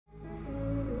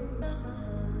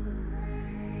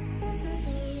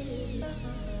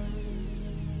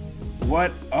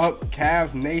What up,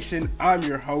 Cavs Nation? I'm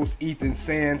your host, Ethan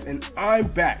Sands, and I'm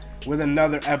back with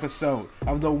another episode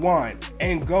of the Wine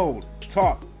and Gold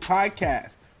Talk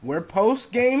podcast. We're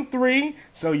post Game 3,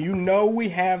 so you know we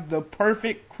have the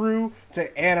perfect crew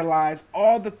to analyze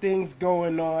all the things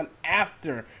going on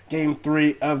after Game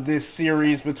 3 of this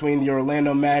series between the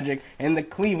Orlando Magic and the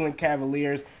Cleveland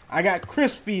Cavaliers. I got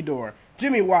Chris Fedor,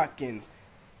 Jimmy Watkins.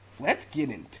 Let's get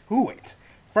into it.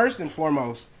 First and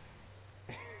foremost,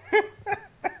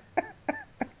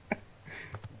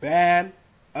 bad,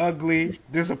 ugly,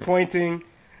 disappointing.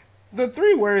 The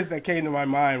three words that came to my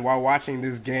mind while watching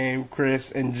this game,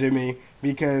 Chris and Jimmy,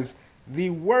 because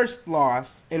the worst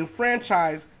loss in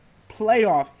franchise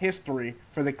playoff history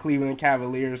for the Cleveland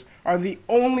Cavaliers are the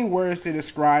only words to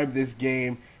describe this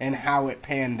game and how it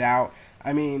panned out.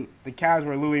 I mean, the Cavs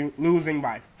were losing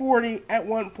by 40 at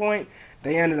one point.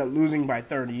 They ended up losing by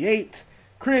 38.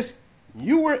 Chris,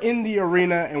 you were in the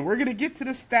arena, and we're going to get to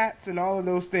the stats and all of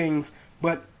those things,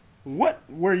 but what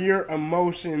were your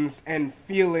emotions and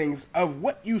feelings of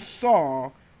what you saw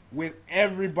with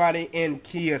everybody in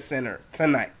Kia Center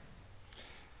tonight?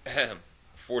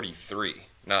 43,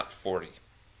 not 40.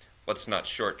 Let's not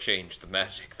shortchange the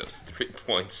Magic those 3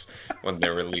 points when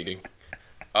they were leading.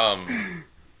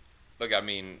 Look, I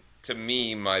mean, to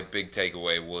me, my big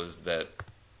takeaway was that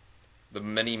the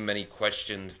many, many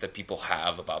questions that people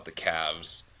have about the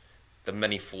Cavs, the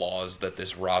many flaws that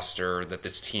this roster, that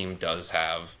this team does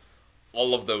have,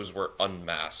 all of those were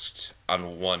unmasked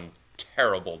on one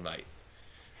terrible night.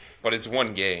 But it's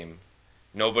one game.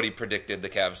 Nobody predicted the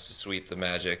Cavs to sweep the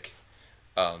Magic.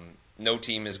 No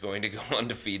team is going to go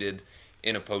undefeated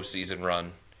in a postseason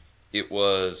run. It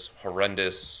was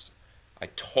horrendous. I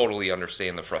totally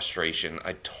understand the frustration.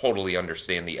 I totally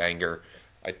understand the anger.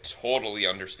 I totally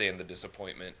understand the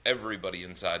disappointment. Everybody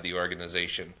inside the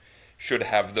organization should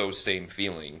have those same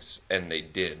feelings, and they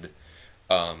did.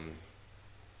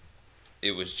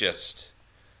 It was just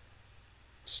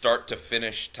start to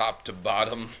finish, top to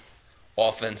bottom,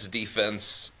 offense,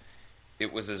 defense.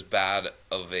 It was as bad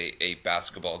of a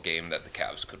basketball game that the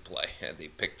Cavs could play, and they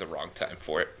picked the wrong time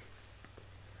for it.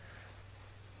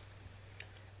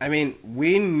 I mean,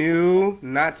 we knew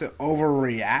not to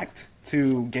overreact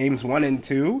to games 1 and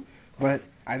 2, but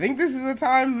I think this is a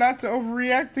time not to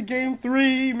overreact to game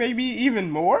 3, maybe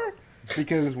even more.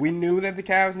 Because we knew that the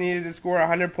Cavs needed to score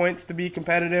 100 points to be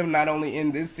competitive, not only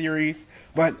in this series,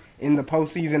 but in the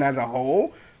postseason as a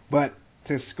whole. But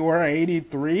to score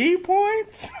 83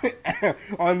 points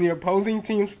on the opposing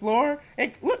team's floor,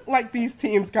 it looked like these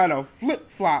teams kind of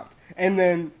flip-flopped. And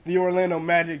then the Orlando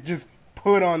Magic just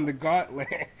put on the gauntlet.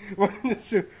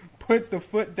 Just put the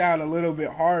foot down a little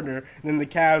bit harder than the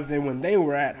Cavs did when they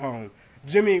were at home.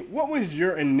 Jimmy, what was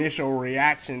your initial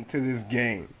reaction to this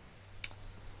game?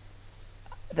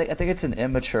 I think it's an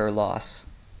immature loss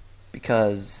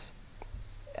because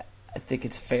I think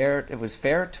it's fair. It was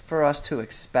fair for us to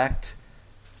expect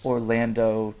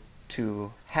Orlando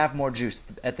to have more juice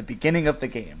at the beginning of the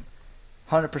game.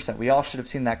 100%. We all should have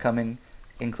seen that coming,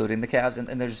 including the Cavs.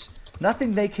 And there's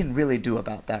nothing they can really do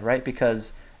about that, right?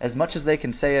 Because as much as they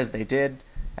can say, as they did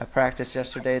at practice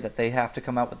yesterday, that they have to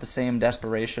come out with the same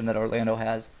desperation that Orlando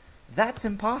has, that's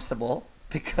impossible.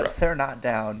 Because they're not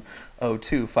down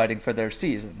 0-2 fighting for their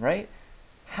season, right?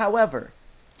 However,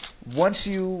 once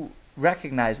you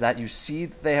recognize that, you see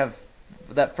that they have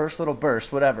that first little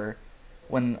burst, whatever,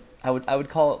 when I would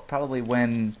call it probably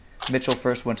when Mitchell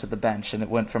first went to the bench and it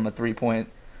went from a 3-point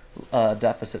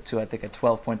deficit to, I think, a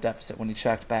 12-point deficit when he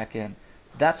checked back in.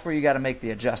 That's where you got to make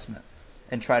the adjustment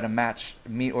and try to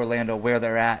meet Orlando where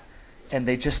they're at. And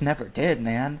they just never did,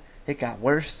 man. It got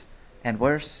worse and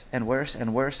worse and worse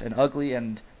and worse and ugly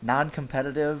and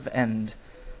non-competitive, and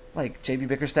like JB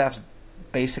Bickerstaff's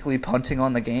basically punting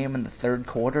on the game in the third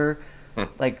quarter.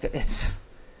 Like it's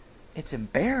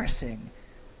embarrassing,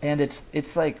 and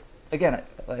it's like, again,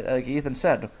 like Ethan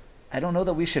said, I don't know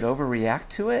that we should overreact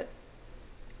to it.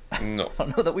 No, I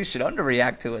don't know that we should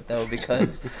underreact to it though,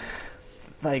 because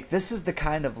like this is the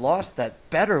kind of loss that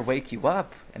better wake you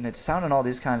up, and it's sounding all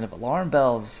these kinds of alarm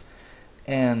bells,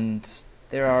 and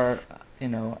there are,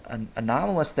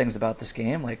 anomalous things about this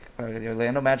game. Like, are the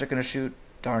Orlando Magic going to shoot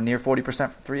darn near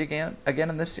 40% from three again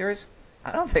in this series?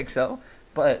 I don't think so.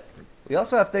 But we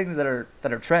also have things that are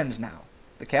trends now.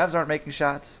 The Cavs aren't making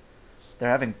shots. They're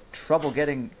having trouble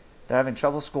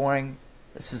scoring.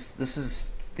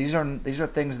 These are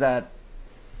things that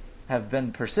have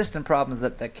been persistent problems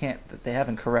that they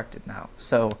haven't corrected now.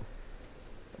 So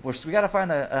we got to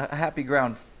find a happy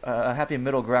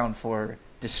middle ground for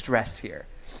distress here.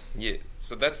 Yeah,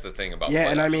 so that's the thing about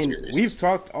and I mean, series. we've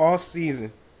talked all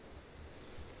season.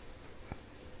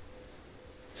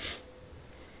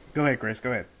 Go ahead, Chris.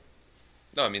 Go ahead.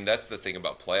 No, I mean, that's the thing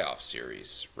about playoff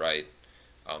series, right?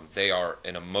 They are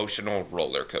an emotional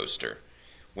roller coaster.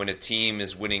 When a team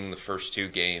is winning the first two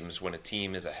games, when a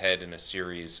team is ahead in a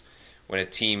series, when a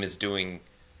team is doing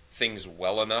things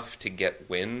well enough to get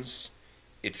wins,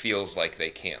 it feels like they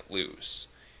can't lose.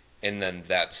 And then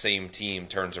that same team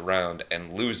turns around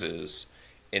and loses,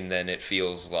 and then it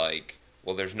feels like,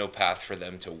 well, there's no path for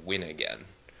them to win again,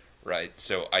 right?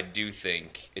 So I do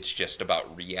think it's just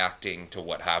about reacting to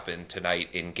what happened tonight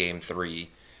in Game 3,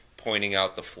 pointing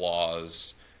out the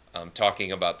flaws,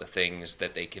 talking about the things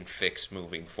that they can fix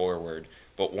moving forward.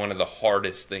 But one of the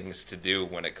hardest things to do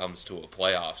when it comes to a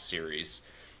playoff series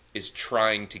is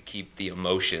trying to keep the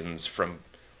emotions from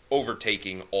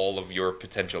overtaking all of your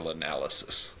potential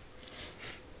analysis.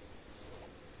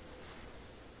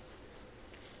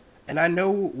 And I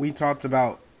know we talked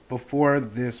about before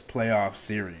this playoff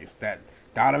series that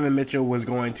Donovan Mitchell was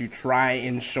going to try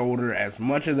and shoulder as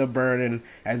much of the burden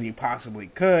as he possibly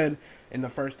could. In the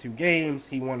first two games,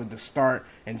 he wanted to start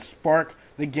and spark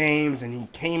the games, and he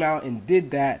came out and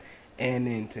did that. And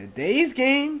in today's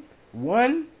game,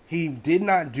 one, he did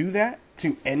not do that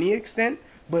to any extent,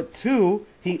 but two,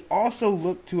 he also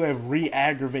looked to have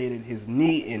re-aggravated his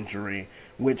knee injury,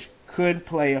 which could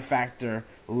play a factor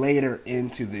later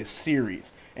into this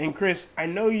series. And Chris, I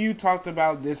know you talked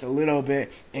about this a little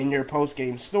bit in your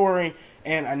post-game story,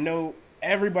 and I know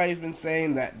everybody's been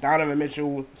saying that Donovan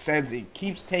Mitchell says he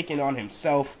keeps taking on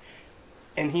himself,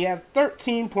 and he had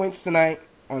 13 points tonight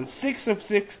on 6 of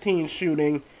 16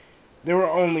 shooting. There were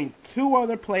only two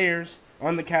other players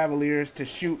on the Cavaliers to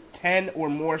shoot 10 or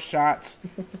more shots.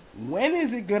 When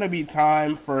is it going to be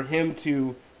time for him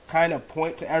to kind of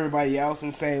point to everybody else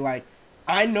and say, like,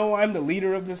 I know I'm the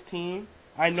leader of this team,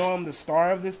 I know I'm the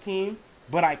star of this team,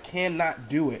 but I cannot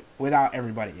do it without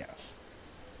everybody else?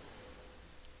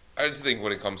 I just think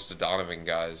when it comes to Donovan,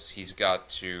 guys, he's got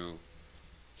to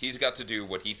do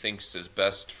what he thinks is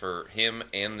best for him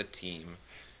and the team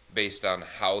based on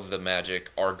how the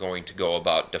Magic are going to go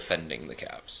about defending the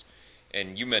Cavs.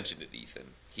 And you mentioned it, Ethan.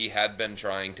 He had been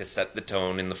trying to set the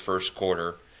tone in the first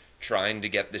quarter, trying to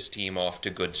get this team off to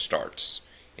good starts.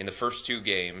 In the first two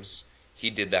games, he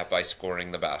did that by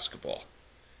scoring the basketball.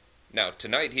 Now,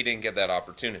 tonight he didn't get that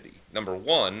opportunity. Number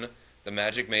one, the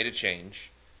Magic made a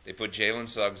change. They put Jalen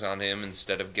Suggs on him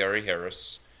instead of Gary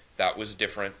Harris. That was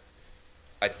different.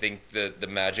 I think the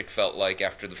Magic felt like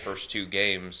after the first two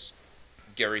games,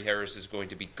 Gary Harris is going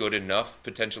to be good enough,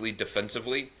 potentially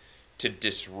defensively, to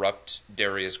disrupt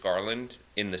Darius Garland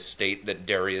in the state that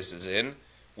Darius is in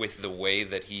with the way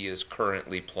that he is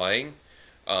currently playing.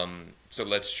 So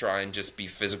let's try and just be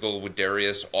physical with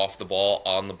Darius off the ball,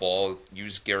 on the ball,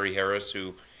 use Gary Harris,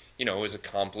 who, you know, is an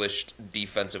accomplished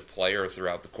defensive player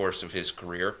throughout the course of his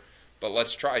career. But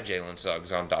let's try Jalen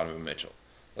Suggs on Donovan Mitchell.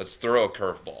 Let's throw a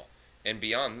curveball. And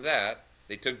beyond that,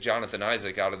 they took Jonathan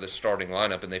Isaac out of the starting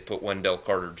lineup and they put Wendell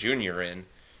Carter Jr. in.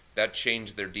 That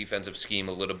changed their defensive scheme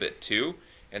a little bit too,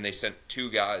 and they sent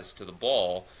two guys to the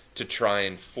ball to try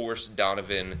and force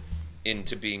Donovan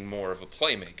into being more of a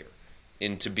playmaker,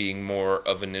 into being more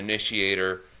of an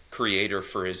initiator, creator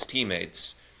for his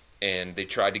teammates, and they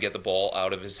tried to get the ball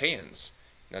out of his hands.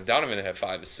 Now, Donovan had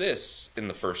 5 assists in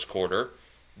the first quarter,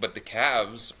 but the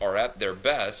Cavs are at their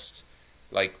best,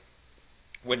 like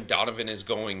when Donovan is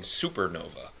going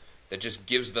supernova. That just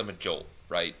gives them a jolt,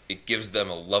 right? It gives them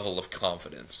a level of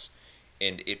confidence.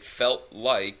 And it felt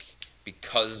like,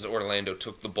 because Orlando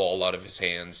took the ball out of his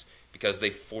hands, because they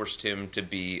forced him to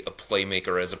be a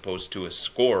playmaker as opposed to a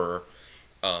scorer,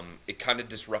 it kind of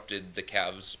disrupted the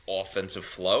Cavs' offensive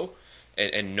flow,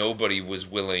 and nobody was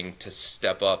willing to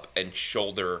step up and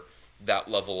shoulder that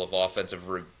level of offensive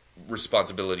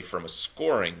responsibility from a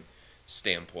scoring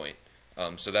standpoint.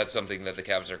 So that's something that the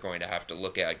Cavs are going to have to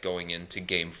look at going into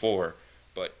Game 4.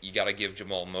 But you got to give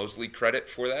Jamal Mosley credit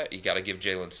for that. You got to give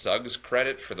Jalen Suggs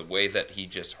credit for the way that he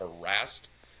just harassed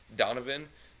Donovan,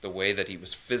 the way that he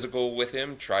was physical with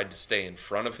him, tried to stay in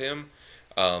front of him.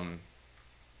 And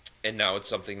now it's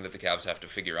something that the Cavs have to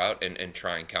figure out and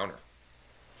try and counter.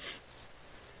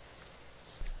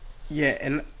 Yeah,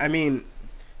 and I mean,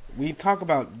 we talk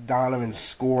about Donovan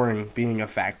scoring being a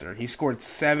factor. He scored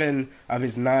 7 of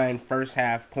his 9 first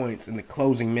half points in the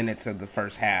closing minutes of the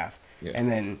first half, and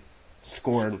then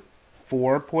scored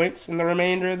 4 points in the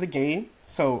remainder of the game.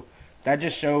 So that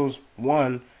just shows,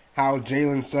 one, how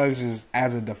Jalen Suggs is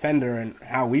as a defender and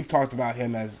how we've talked about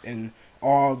him as an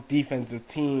all defensive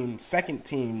team, second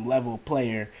team level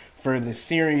player for the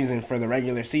series and for the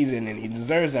regular season, and he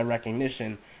deserves that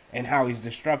recognition, and how he's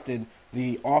disrupted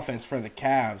the offense for the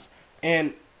Cavs.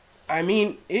 And I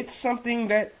mean, it's something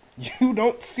that You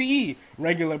don't see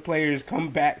regular players come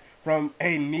back from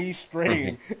a knee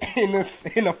strain in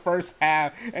the first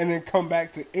half and then come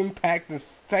back to impact the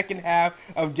second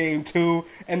half of game 2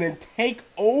 and then take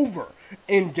over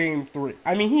in game 3.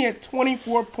 I mean, he had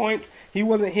 24 points. He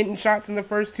wasn't hitting shots in the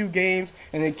first 2 games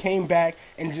and then came back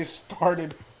and just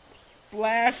started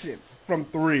splashing from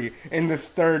 3 in this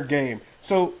third game.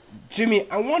 So, Jimmy,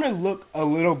 I want to look a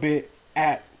little bit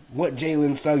at what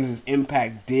Jalen Suggs'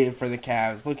 impact did for the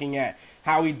Cavs, looking at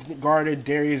how he guarded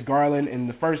Darius Garland in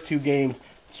the first 2 games,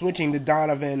 switching to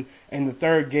Donovan in the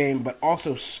third game, but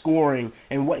also scoring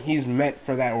and what he's meant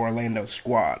for that Orlando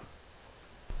squad.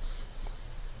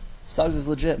 Suggs is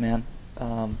legit, man.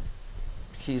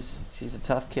 He's a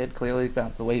tough kid, clearly,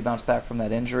 the way he bounced back from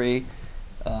that injury.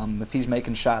 If he's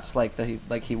making shots like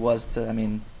he was I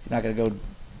mean, he's not going to go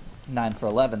 9 for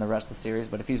 11 the rest of the series,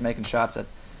 but if he's making shots at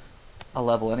a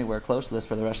level anywhere close to this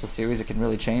for the rest of the series, it can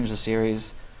really change the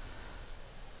series.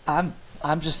 I'm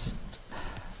just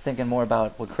thinking more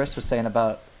about what Chris was saying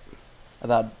about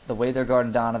the way they're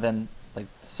guarding Donovan, like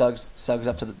Suggs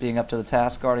being up to the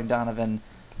task guarding Donovan.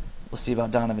 We'll see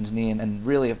about Donovan's knee, and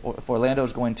really if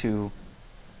Orlando's going to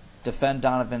defend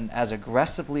Donovan as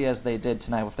aggressively as they did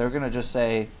tonight, if they're going to just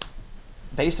say,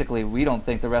 basically, we don't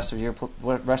think the rest of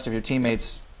your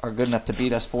teammates are good enough to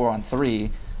beat us 4-on-3.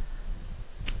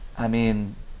 I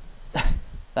mean,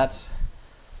 that's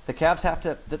the Cavs have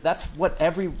to. That's what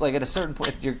at a certain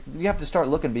point, you have to start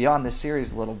looking beyond this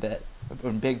series a little bit,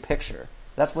 in big picture.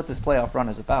 That's what this playoff run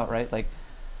is about, right? Like,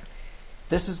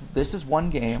 this is one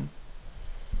game.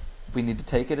 We need to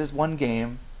take it as one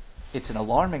game. It's an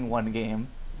alarming one game,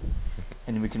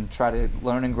 and we can try to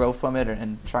learn and grow from it,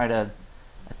 and try to.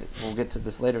 I think we'll get to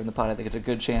this later in the pod. I think it's a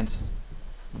good chance,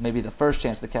 maybe the first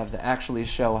chance, the Cavs to actually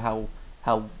show how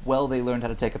well they learned how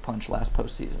to take a punch last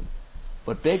postseason.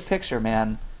 But big picture,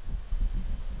 man,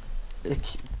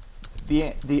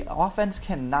 the offense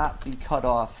cannot be cut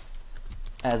off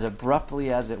as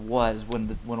abruptly as it was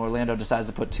when Orlando decides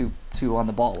to put two on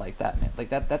the ball like that, man. Like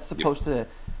that's supposed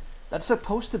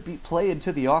to be play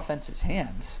into the offense's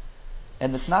hands,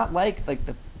 and it's not like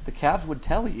the Cavs would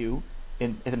tell you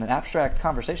in an abstract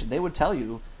conversation. They would tell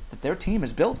you that their team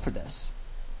is built for this.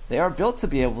 They are built to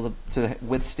be able to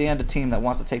withstand a team that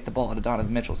wants to take the ball out of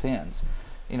Donovan Mitchell's hands.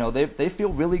 You know, they feel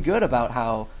really good about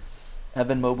how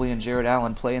Evan Mobley and Jared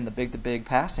Allen play in the big-to-big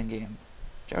passing game.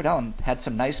 Jared Allen had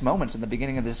some nice moments in the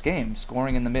beginning of this game,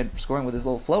 scoring with his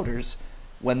little floaters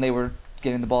when they were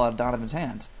getting the ball out of Donovan's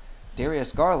hands.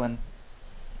 Darius Garland,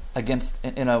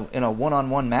 in a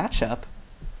one-on-one matchup,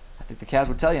 I think the Cavs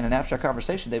would tell you in an abstract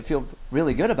conversation, they feel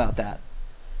really good about that.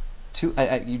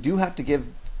 You do have to give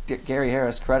Gary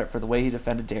Harris credit for the way he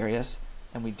defended Darius,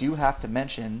 and we do have to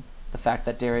mention the fact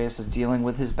that Darius is dealing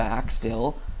with his back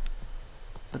still.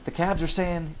 But the Cavs are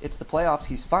saying it's the playoffs,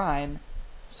 he's fine,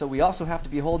 so we also have to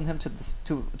be holding him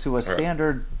to a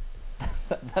standard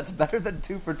that's better than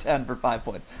 2 for 10 for 5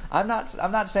 points. I'm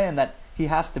not saying that he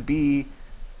has to be,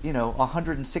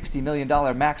 $160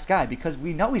 million max guy, because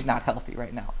we know he's not healthy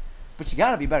right now. But you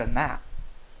got to be better than that.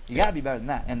 You got to be better than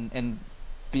that. And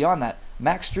beyond that,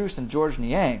 Max Strus and George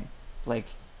Niang, you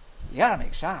got to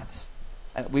make shots.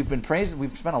 We've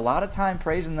spent a lot of time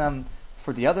praising them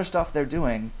for the other stuff they're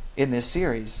doing in this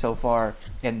series so far,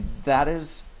 and that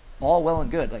is all well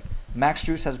and good. Max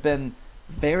Strus has been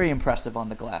very impressive on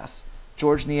the glass.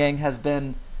 George Niang has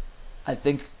been, I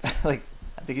think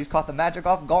he's caught the Magic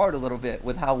off guard a little bit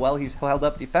with how well he's held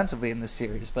up defensively in this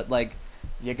series. But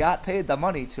you got paid the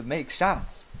money to make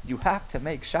shots. You have to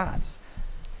make shots.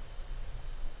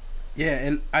 Yeah,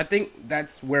 and I think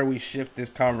that's where we shift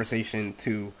this conversation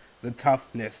to the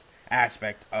toughness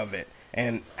aspect of it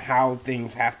and how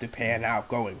things have to pan out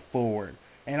going forward.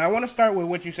 And I want to start with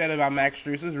what you said about Max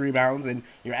Strus's rebounds, and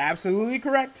you're absolutely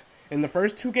correct. In the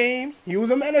first 2 games, he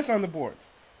was a menace on the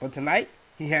boards. But tonight,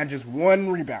 he had just 1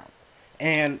 rebound.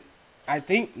 And I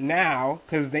think now,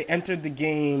 because they entered the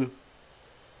game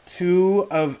 2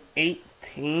 of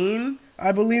 18,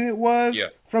 I believe it was,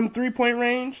 from 3-point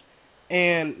range,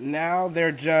 and now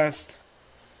they're just,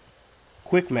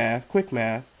 quick math,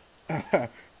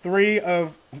 3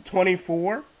 of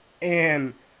 24,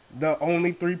 and the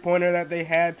only 3-pointer that they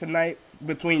had tonight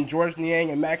between George Niang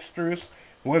and Max Strus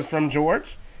was from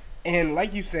George. And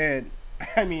like you said,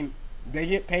 I mean, they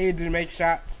get paid to make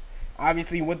shots.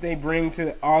 Obviously, what they bring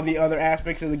to all the other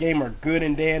aspects of the game are good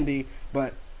and dandy,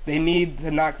 but they need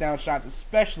to knock down shots,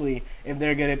 especially if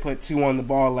they're going to put 2 on the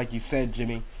ball, like you said,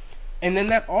 Jimmy. And then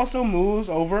that also moves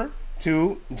over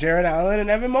to Jared Allen and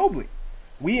Evan Mobley.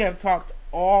 We have talked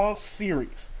all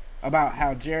series about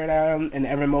how Jared Allen and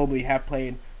Evan Mobley have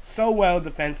played so well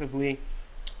defensively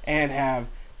and have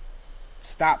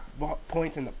stop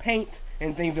points in the paint,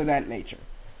 and things of that nature.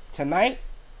 Tonight,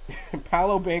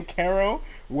 Paolo Banchero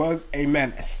was a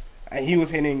menace. He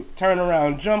was hitting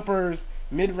turnaround jumpers,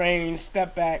 mid-range,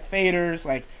 step-back, faders.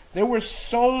 Like, there were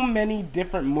so many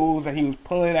different moves that he was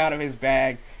pulling out of his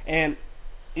bag, and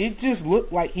it just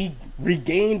looked like he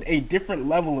regained a different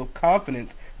level of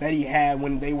confidence that he had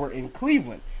when they were in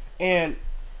Cleveland. And,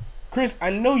 Chris,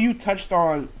 I know you touched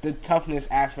on the toughness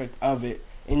aspect of it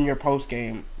in your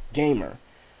post-game gamer.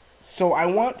 So I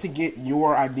want to get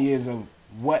your ideas of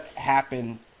what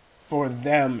happened for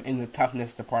them in the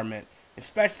toughness department,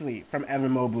 especially from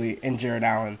Evan Mobley and Jared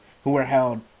Allen, who were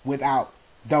held without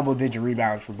double-digit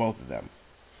rebounds for both of them.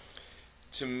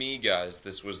 To me, guys,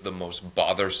 this was the most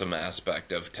bothersome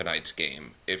aspect of tonight's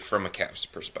game, from a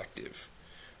Cavs perspective.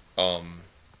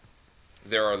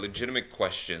 There are legitimate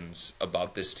questions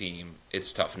about this team,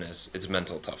 its toughness, its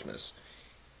mental toughness.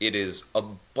 It is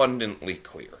abundantly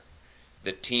clear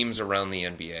that teams around the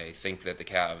NBA think that the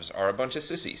Cavs are a bunch of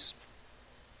sissies.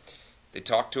 They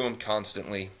talk to them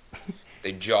constantly.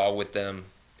 They jaw with them.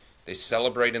 They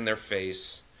celebrate in their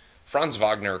face. Franz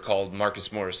Wagner called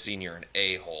Marcus Morris Sr. an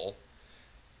a-hole.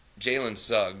 Jalen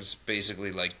Suggs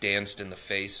basically danced in the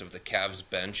face of the Cavs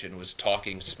bench and was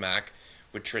talking smack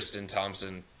with Tristan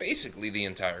Thompson basically the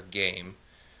entire game.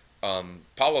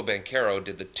 Paolo Banchero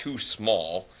did the too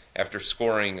small after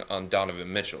scoring on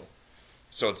Donovan Mitchell.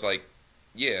 So it's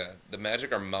yeah, the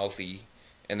Magic are mouthy,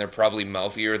 and they're probably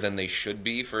mouthier than they should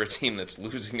be for a team that's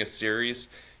losing a series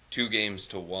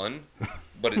 2-1,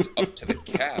 but it's up to the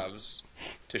Cavs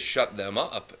to shut them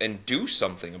up and do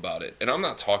something about it. And I'm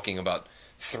not talking about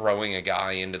throwing a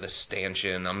guy into the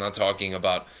stanchion. I'm not talking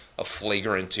about a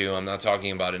flagrant 2. I'm not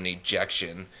talking about an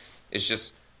ejection. It's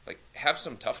just, have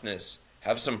some toughness,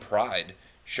 have some pride,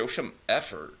 show some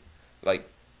effort.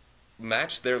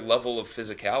 Match their level of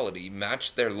physicality,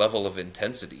 match their level of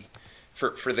intensity.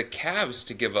 For the Cavs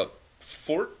to give up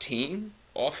 14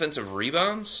 offensive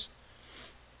rebounds,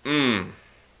 Paolo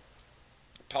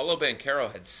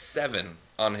Banchero had 7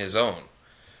 on his own.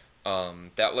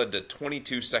 That led to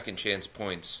 22 second chance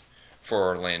points for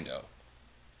Orlando.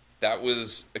 That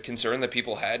was a concern that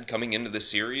people had coming into the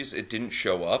series. It didn't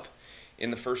show up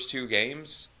in the first 2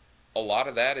 games. A lot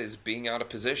of that is being out of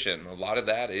position. A lot of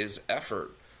that is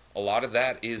effort. A lot of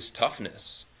that is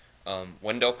toughness.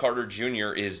 Wendell Carter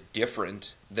Jr. is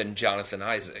different than Jonathan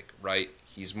Isaac, right?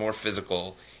 He's more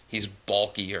physical. He's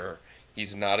bulkier.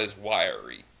 He's not as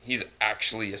wiry. He's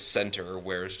actually a center,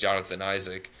 whereas Jonathan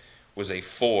Isaac was a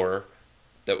 4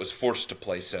 that was forced to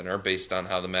play center based on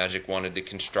how the Magic wanted to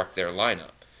construct their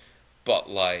lineup. But,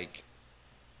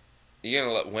 you're going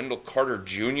to let Wendell Carter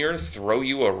Jr. throw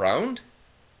you around?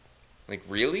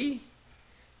 Really?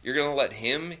 You're going to let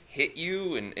him hit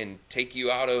you and take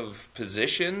you out of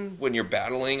position when you're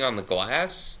battling on the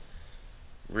glass?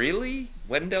 Really?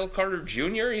 Wendell Carter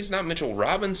Jr.? He's not Mitchell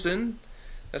Robinson.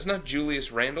 That's not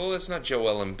Julius Randle. That's not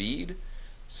Joel Embiid.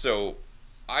 So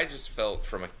I just felt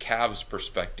from a Cavs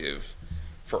perspective,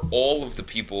 for all of the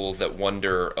people that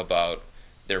wonder about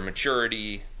their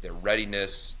maturity, their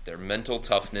readiness, their mental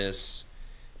toughness,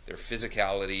 their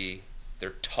physicality,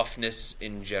 their toughness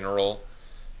in general,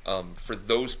 for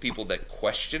those people that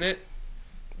question it,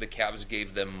 the Cavs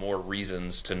gave them more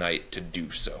reasons tonight to do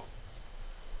so.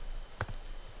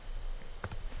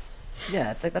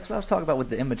 Yeah, that's what I was talking about with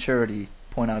the immaturity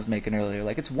point I was making earlier.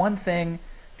 It's one thing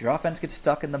if your offense gets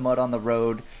stuck in the mud on the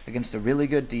road against a really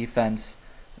good defense,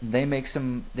 they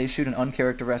shoot an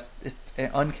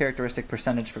uncharacteristic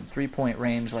percentage from 3-point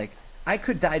range. I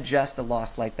could digest a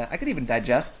loss like that. I could even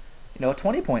digest, a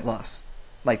 20-point loss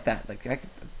like that.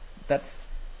 That's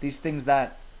these things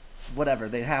that, whatever,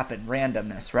 they happen,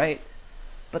 randomness, right?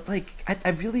 But I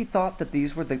really thought that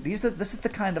this is the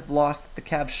kind of loss that the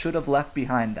Cavs should have left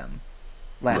behind them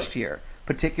last year,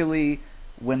 particularly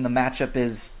when the matchup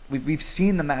is we've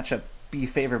seen the matchup be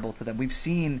favorable to them. We've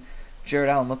seen Jared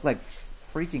Allen look like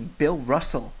freaking Bill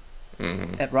Russell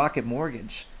at Rocket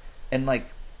Mortgage, and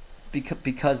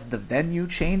because the venue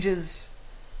changes,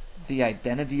 the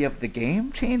identity of the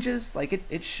game changes.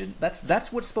 It should.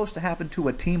 That's what's supposed to happen to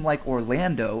a team like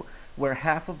Orlando, where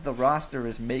half of the roster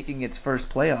is making its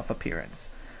first playoff appearance.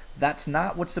 That's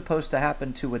not what's supposed to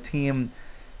happen to a team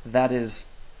that is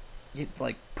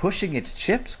pushing its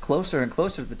chips closer and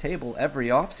closer to the table every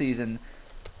offseason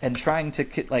and trying to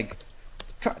the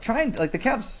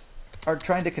Cavs are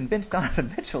trying to convince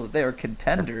Donovan Mitchell that they are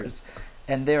contenders,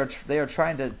 and they are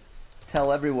trying to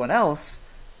tell everyone else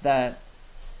that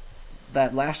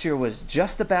last year was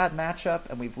just a bad matchup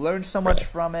and we've learned so much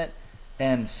from it,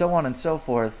 and so on and so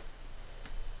forth.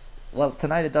 Well,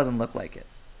 tonight it doesn't look like it.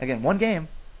 Again, one game,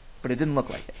 but it didn't look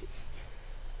like it.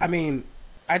 I mean,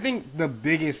 I think the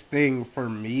biggest thing for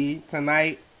me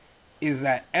tonight is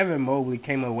that Evan Mobley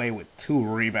came away with 2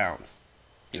 rebounds.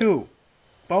 Yeah. 2.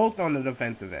 Both on the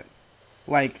defensive end.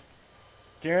 Like,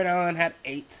 Jared Allen had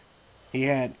 8. He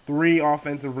had 3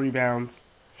 offensive rebounds.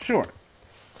 Sure.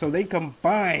 So they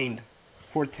combined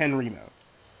for 10 rebounds.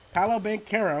 Paolo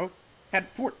Banchero had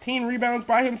 14 rebounds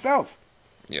by himself.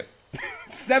 Yeah.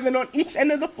 7 on each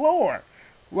end of the floor.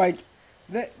 Like,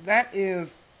 that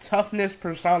is toughness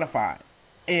personified.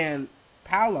 And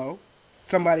Paolo,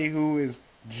 somebody who is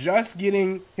just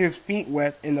getting his feet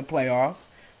wet in the playoffs,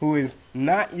 who is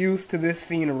not used to this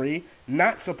scenery,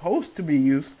 not supposed to be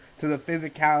used to the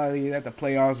physicality that the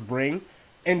playoffs bring,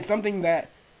 and something that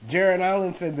Jared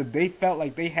Allen said that they felt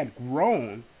like they had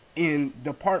grown in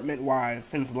department-wise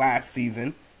since last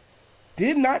season,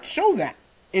 did not show that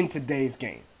in today's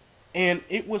game. And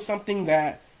it was something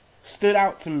that stood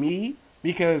out to me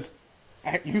because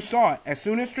you saw it. As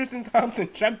soon as Tristan Thompson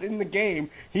checked in the game,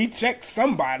 he checked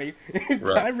somebody.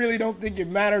 Right. I really don't think it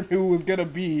mattered who was going to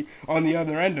be on the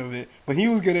other end of it, but he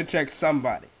was going to check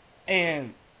somebody.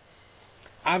 And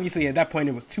obviously at that point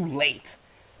it was too late.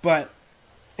 But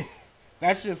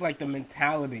that's just like the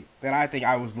mentality that I think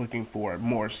I was looking for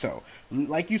more so.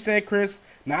 Like you said, Chris,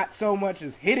 not so much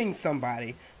as hitting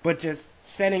somebody, but just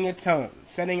setting a tone,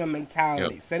 setting a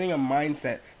mentality, setting a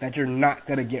mindset that you're not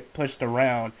going to get pushed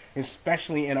around,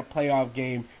 especially in a playoff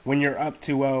game when you're up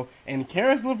 2-0. And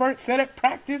Karis LeVert said at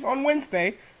practice on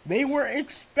Wednesday, they were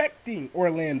expecting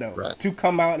Orlando to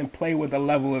come out and play with a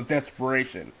level of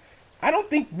desperation. I don't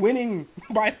think winning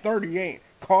by 38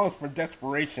 calls for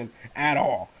desperation at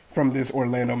all from this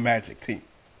Orlando Magic team.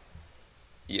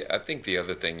 Yeah, I think the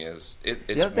other thing is it's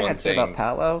the other thing one I'd say about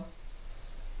Paolo.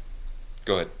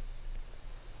 Go ahead.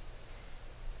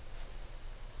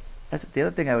 The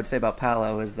other thing I would say about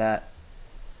Paolo is that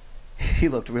he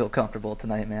looked real comfortable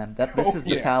tonight, man. This is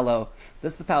the Paolo.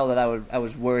 This is the Paolo that I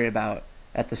was worried about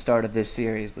at the start of this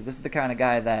series. This is the kind of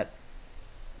guy that,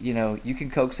 you know, you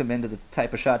can coax him into the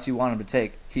type of shots you want him to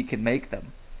take. He can make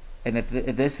them. And if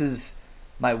this is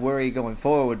my worry going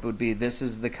forward, would be this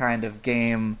is the kind of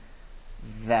game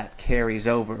that carries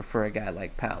over for a guy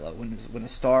like Paolo. When a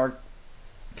star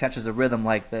catches a rhythm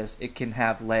like this, it can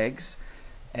have legs.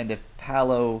 And if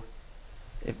Paolo,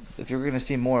 if you're going to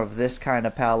see more of this kind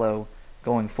of Paolo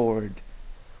going forward,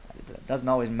 it doesn't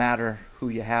always matter who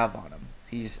you have on him.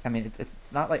 It's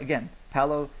not like, again,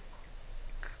 Paolo,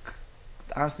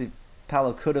 honestly,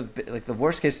 Paolo could have been, like, the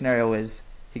worst case scenario is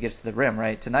he gets to the rim,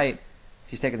 right? Tonight,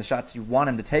 he's taking the shots you want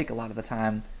him to take a lot of the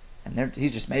time, and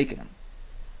he's just making them.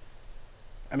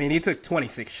 I mean, he took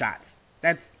 26 shots.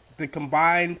 That's the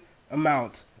combined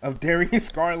amount of Darius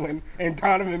Garland and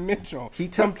Donovan Mitchell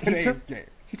from today's game.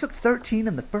 He took 13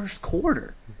 in the first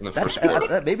quarter. First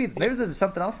quarter. Maybe there's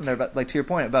something else in there, but like to your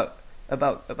point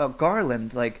about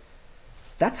Garland, like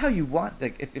that's how you want.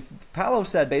 Like if Paolo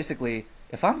said basically,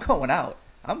 if I'm going out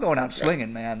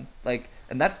swinging, man. Like,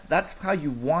 and that's how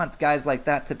you want guys like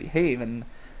that to behave. And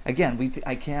again,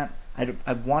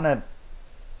 I want to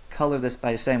color this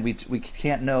by saying we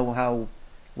can't know how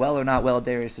well or not well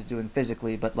Darius is doing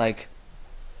physically, but like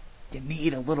you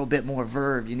need a little bit more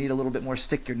verve. You need a little bit more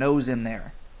stick your nose in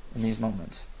there in these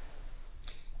moments.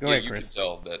 Go ahead, Chris.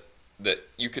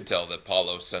 You could tell that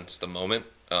Paulo sensed the moment,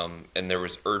 and there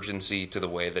was urgency to the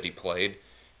way that he played,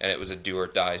 and it was a do or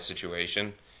die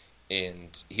situation.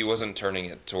 And he wasn't turning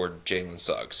it toward Jalen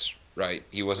Suggs, right?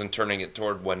 He wasn't turning it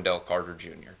toward Wendell Carter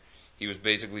Jr. He was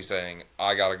basically saying,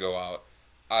 I got to go out.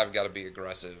 I've got to be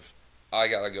aggressive. I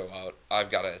got to go out.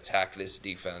 I've got to attack this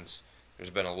defense. There's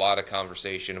been a lot of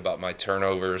conversation about my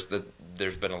turnovers.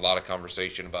 There's been a lot of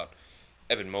conversation about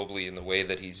Evan Mobley and the way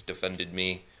that he's defended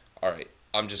me. All right,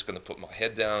 I'm just going to put my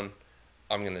head down.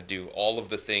 I'm going to do all of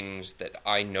the things that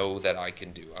I know that I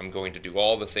can do. I'm going to do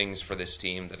all the things for this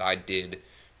team that I did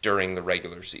during the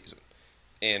regular season.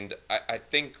 And I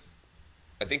think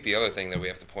the other thing that we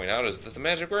have to point out is that the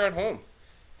Magic were at home.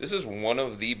 This is one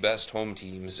of the best home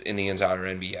teams in the entire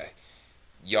NBA.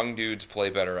 Young dudes play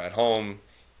better at home.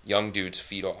 Young dudes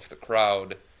feed off the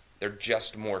crowd. They're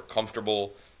just more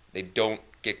comfortable. They don't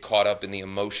get caught up in the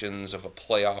emotions of a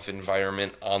playoff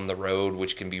environment on the road,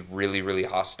 which can be really, really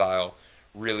hostile,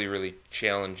 really, really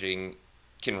challenging,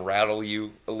 can rattle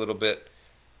you a little bit.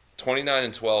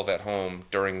 29-12 at home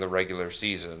during the regular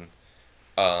season.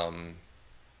 And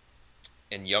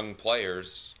young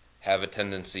players have a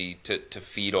tendency to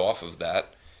feed off of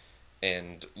that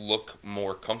and look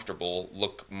more comfortable,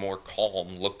 look more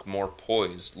calm, look more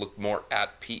poised, look more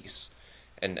at peace.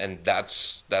 And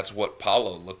that's what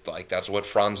Paulo looked like. That's what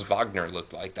Franz Wagner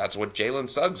looked like. That's what Jalen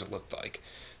Suggs looked like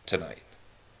tonight.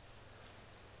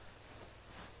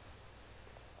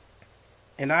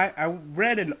 And I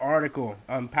read an article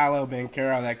on Paolo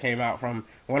Banchero that came out from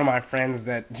one of my friends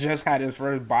that just had his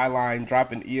first byline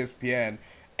drop in ESPN.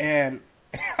 And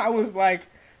I was like,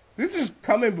 this is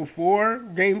coming before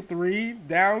Game 3,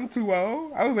 down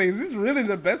 2-0. I was like, is this really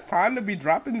the best time to be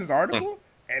dropping this article?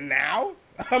 And now?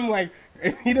 I'm like,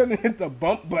 if he doesn't hit the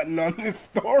bump button on this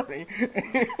story.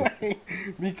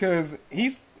 Because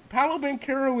Paolo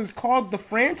Banchero is called the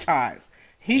franchise.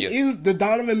 He is the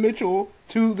Donovan Mitchell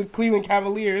to the Cleveland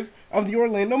Cavaliers of the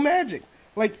Orlando Magic.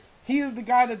 Like, he is the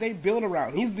guy that they build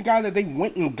around. He's the guy that they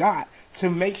went and got to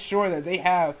make sure that they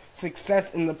have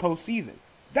success in the postseason.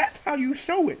 That's how you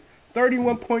show it.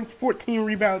 31 points, 14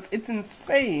 rebounds. It's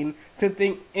insane to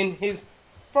think in his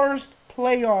first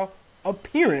playoff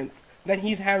appearance that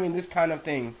he's having this kind of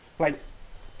thing. Like,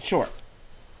 sure,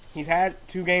 he's had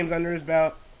 2 games under his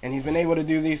belt, and he's been able to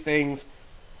do these things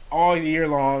all year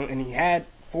long, and he had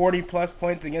 40-plus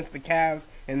points against the Cavs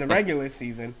in the regular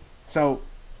season. So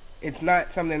it's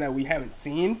not something that we haven't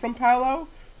seen from Paolo,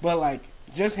 but, like,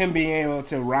 just him being able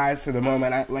to rise to the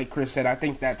moment, like Chris said, I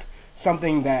think that's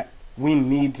something that we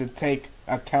need to take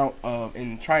account of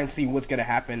and try and see what's going to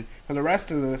happen for the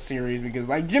rest of the series, because,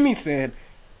 like Jimmy said,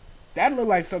 that looked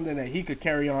like something that he could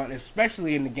carry on,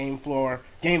 especially in the Game 4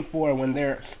 when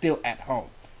they're still at home.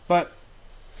 But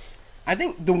I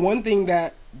think the one thing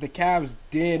that the Cavs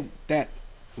did that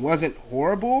wasn't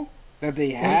horrible, that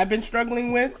they had been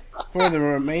struggling with for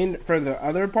the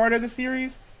other part of the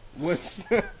series, was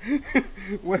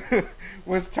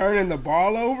was turning the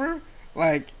ball over.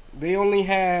 Like, they only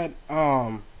had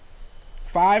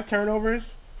 5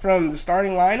 turnovers from the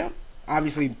starting lineup.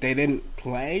 Obviously, they didn't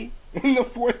play in the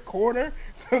fourth quarter,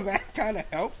 so that kind of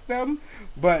helps them.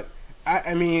 But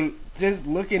I mean, just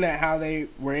looking at how they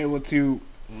were able to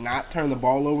not turn the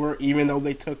ball over, even though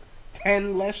they took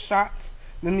 10 less shots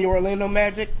than the Orlando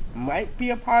Magic, might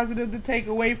be a positive to take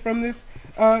away from this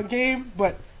game.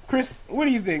 But Chris, what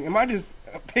do you think? Am I just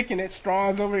picking at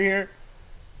straws over here?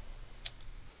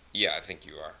 Yeah, I think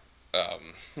you are.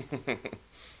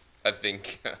 I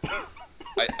think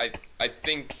I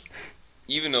think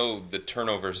even though the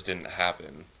turnovers didn't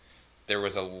happen, there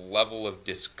was a level of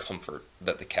discomfort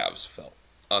that the Cavs felt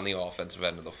on the offensive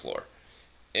end of the floor.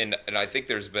 And I think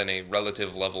there's been a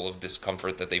relative level of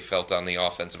discomfort that they felt on the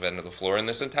offensive end of the floor in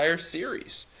this entire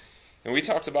series. And we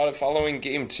talked about it following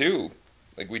Game 2.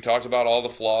 Like, we talked about all the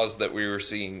flaws that we were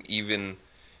seeing, even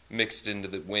mixed into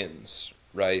the wins,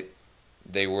 right?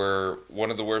 They were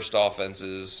one of the worst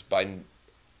offenses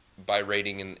by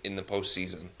rating in the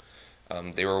postseason.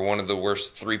 They were one of the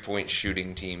worst three-point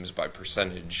shooting teams by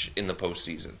percentage in the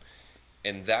postseason.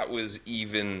 And that was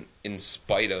even in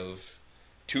spite of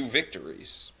 2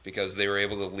 victories, because they were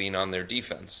able to lean on their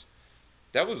defense.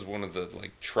 That was one of the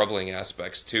troubling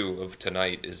aspects too of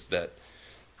tonight, is that,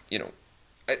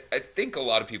 I think a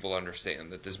lot of people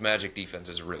understand that this Magic defense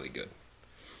is really good.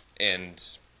 And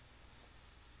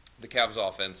the Cavs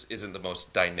offense isn't the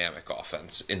most dynamic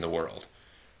offense in the world,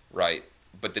 right?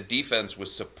 But the defense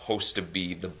was supposed to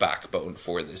be the backbone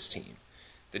for this team.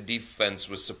 The defense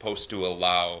was supposed to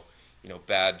allow,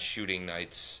 bad shooting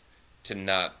nights to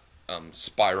not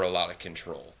spiral out of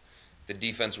control. The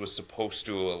defense was supposed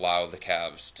to allow the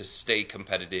Cavs to stay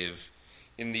competitive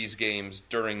in these games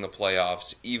during the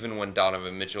playoffs, even when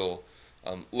Donovan Mitchell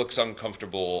looks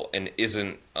uncomfortable and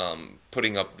isn't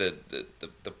putting up the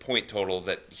point total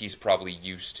that he's probably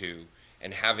used to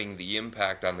and having the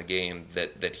impact on the game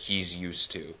that he's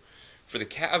used to. For the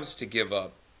Cavs to give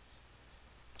up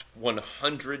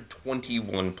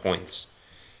 121 points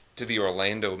to the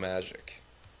Orlando Magic,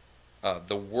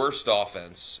 the worst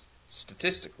offense,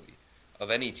 statistically, of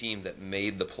any team that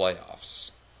made the playoffs.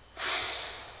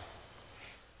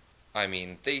 I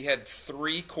mean, they had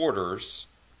 3 quarters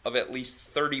of at least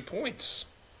 30 points.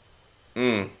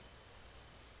 This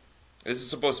is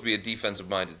supposed to be a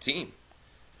defensive-minded team.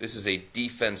 This is a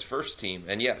defense-first team.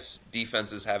 And yes,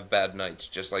 defenses have bad nights,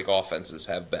 just like offenses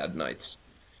have bad nights.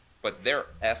 But their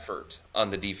effort on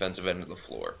the defensive end of the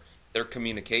floor, their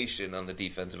communication on the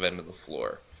defensive end of the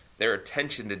floor, their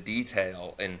attention to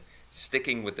detail and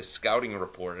sticking with the scouting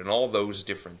report and all those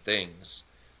different things,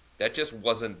 that just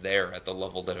wasn't there at the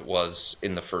level that it was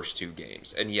in the first 2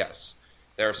 games. And yes,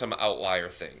 there are some outlier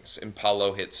things, and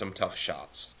Paolo hit some tough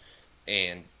shots,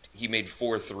 and he made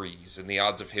 4 threes, and the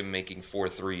odds of him making 4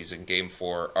 threes in Game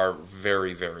 4 are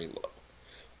very, very low.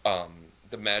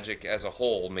 The Magic as a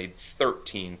whole made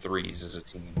 13 threes as a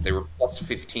team. They were plus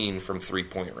 15 from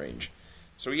three-point range.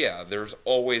 So yeah, there's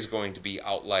always going to be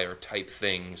outlier type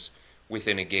things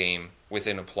within a game,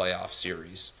 within a playoff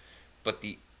series. But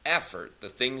the effort, the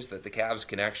things that the Cavs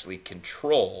can actually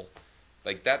control,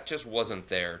 Like, that just wasn't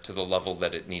there to the level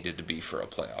that it needed to be for a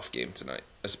playoff game tonight,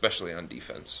 especially on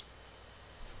defense.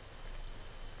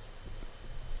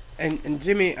 And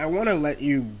Jimmy, I want to let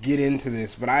you get into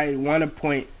this, but I want to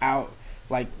point out,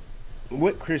 like,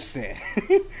 what Chris said.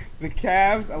 The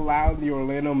Cavs allowed the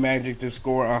Orlando Magic to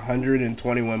score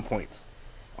 121 points.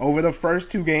 Over the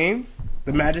first two games,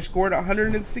 the Magic scored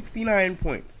 169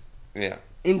 points. Yeah.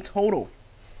 In total.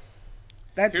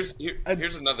 That's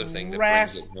here's another thing that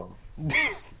brings it home.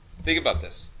 Think about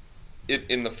this.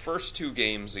 In the first two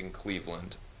games in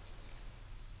Cleveland,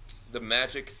 the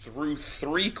Magic through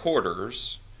three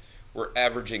quarters were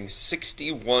averaging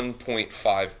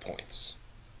 61.5 points.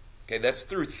 Okay, that's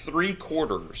through three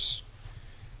quarters.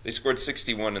 They scored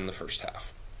 61 in the first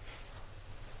half.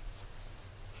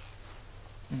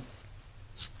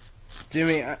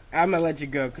 Jimmy, I'm going to let you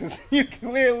go because you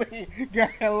clearly got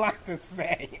a lot to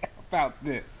say about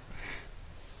this.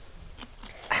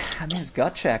 I mean, it's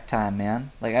gut check time,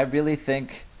 man. Like, I really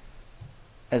think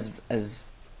as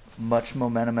much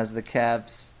momentum as the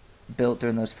Cavs built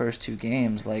during those first two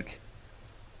games, like,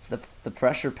 the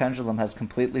pressure pendulum has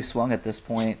completely swung at this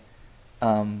point.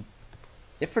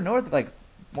 If for North, like,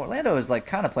 Orlando is, like,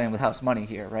 kind of playing with house money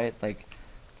here, right? Like,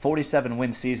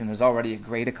 47-win season is already a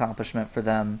great accomplishment for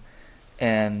them.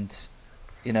 And,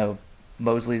 you know,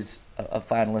 Mosley's a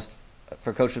finalist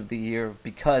for Coach of the Year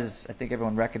because I think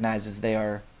everyone recognizes they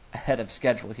are ahead of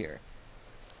schedule here.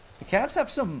 The Cavs have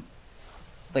some,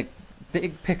 like,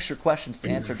 big picture questions to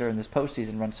answer during this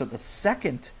postseason run. So the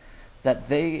second that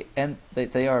they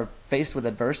are faced with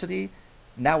adversity,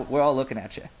 now we're all looking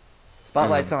at you.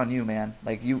 Spotlight's on you, man.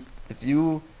 Like, if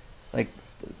you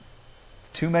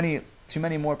too many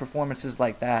more performances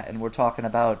like that, and we're talking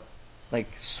about,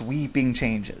 like, sweeping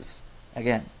changes.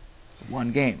 Again,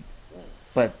 one game.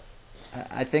 But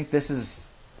I think this is,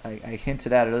 I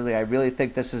hinted at it earlier, I really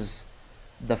think this is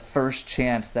the first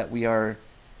chance that we are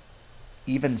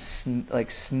even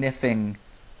sniffing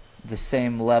the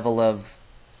same level of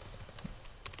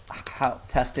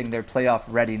testing their playoff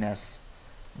readiness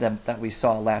that we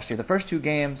saw last year. The first two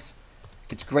games,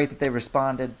 it's great that they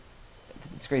responded.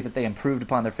 It's great that they improved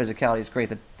upon their physicality. It's great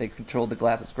that they controlled the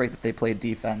glass. It's great that they played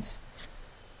defense.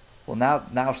 Well,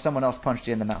 now if someone else punched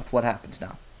you in the mouth, what happens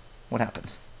now? What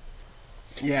happens?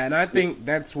 Yeah, and I think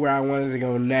that's where I wanted to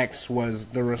go next was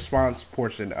the response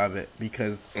portion of it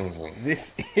because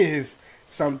this is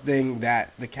something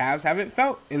that the Cavs haven't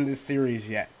felt in this series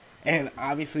yet. And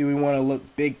obviously we want to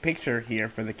look big picture here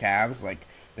for the Cavs. Like,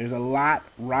 there's a lot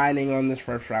riding on this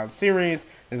first round series.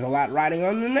 There's a lot riding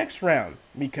on the next round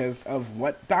because of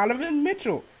what Donovan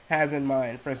Mitchell has in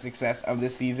mind for success of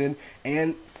this season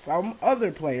and some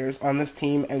other players on this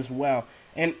team as well.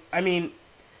 And, I mean,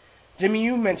 Jimmy,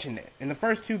 you mentioned it. In the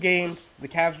first two games, the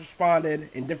Cavs responded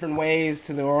in different ways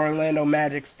to the Orlando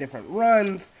Magic's different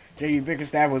runs. J.B.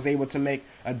 Bickerstaff was able to make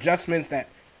adjustments that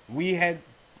we had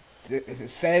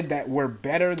said that were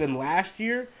better than last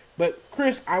year. But,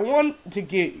 Chris, I want to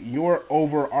get your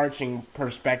overarching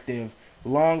perspective,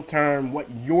 long-term, what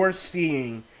you're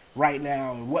seeing right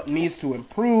now and what needs to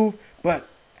improve, but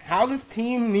how this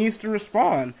team needs to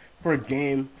respond for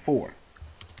Game 4.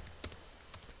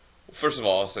 First of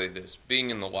all, I'll say this. Being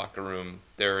in the locker room,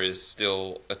 there is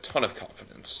still a ton of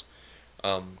confidence.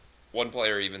 One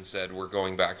player even said, we're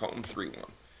going back home 3-1.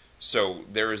 So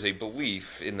there is a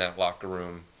belief in that locker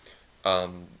room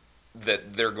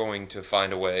that they're going to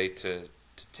find a way to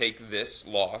take this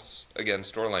loss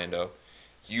against Orlando,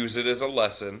 use it as a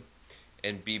lesson,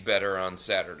 and be better on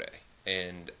Saturday.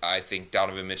 And I think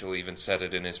Donovan Mitchell even said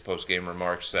it in his post-game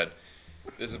remarks, said,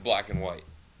 this is black and white.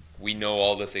 We know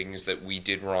all the things that we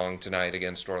did wrong tonight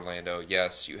against Orlando.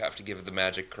 Yes, you have to give the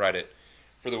Magic credit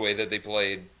for the way that they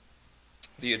played,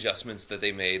 the adjustments that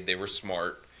they made. They were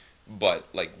smart, but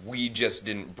like we just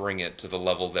didn't bring it to the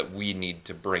level that we need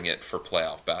to bring it for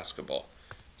playoff basketball.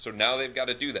 So now they've got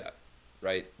to do that,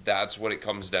 right? That's what it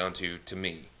comes down to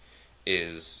me,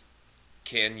 is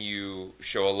can you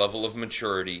show a level of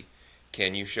maturity?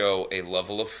 Can you show a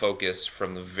level of focus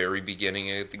from the very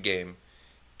beginning of the game?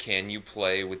 Can you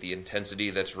play with the intensity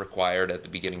that's required at the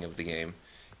beginning of the game?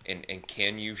 And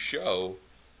can you show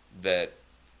that,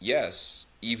 yes,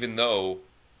 even though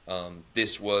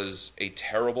this was a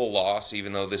terrible loss,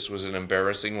 even though this was an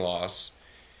embarrassing loss,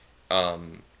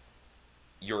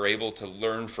 you're able to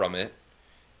learn from it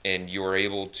and you're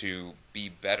able to be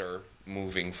better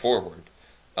moving forward.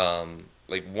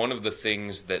 Like one of the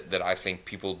things that I think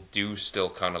people do still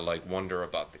kind of like wonder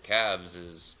about the Cavs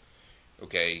is,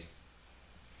 okay,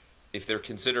 if they're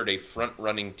considered a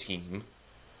front-running team,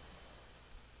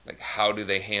 like how do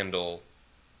they handle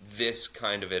this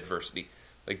kind of adversity?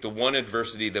 Like the one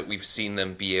adversity that we've seen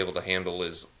them be able to handle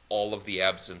is all of the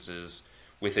absences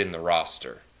within the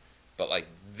roster. But like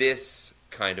this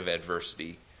kind of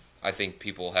adversity, I think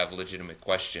people have legitimate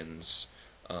questions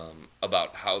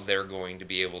about how they're going to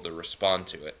be able to respond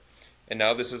to it. And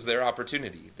now this is their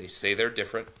opportunity. They say they're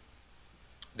different.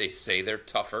 They say they're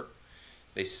tougher.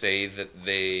 They say that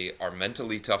they are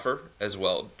mentally tougher as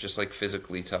well, just like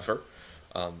physically tougher.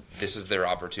 This is their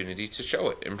opportunity to show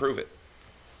it, improve it.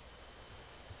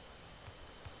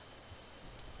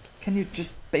 Can you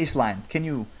just baseline? Can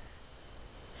you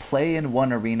play in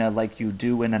one arena like you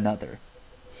do in another?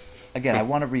 Again, I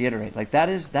want to reiterate, like that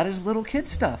is little kid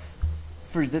stuff.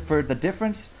 For the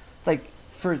difference, like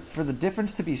for the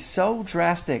difference to be so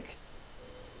drastic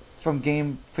from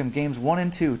games 1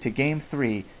 and 2 to game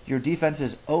 3, your defense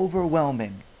is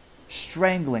overwhelming,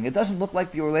 strangling. It doesn't look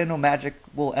like the Orlando Magic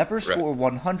will ever score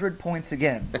 100 points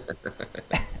again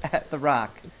at the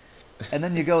Rock. And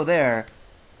then you go there,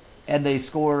 and they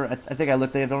score. I think I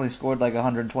looked. They have only scored like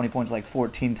 120 points like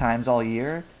 14 times all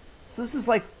year. So this is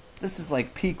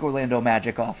like peak Orlando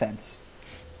Magic offense.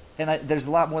 And there's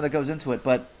a lot more that goes into it,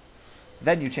 but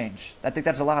venue change. I think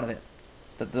that's a lot of it.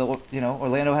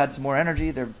 Orlando had some more energy.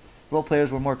 Their role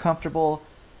players were more comfortable.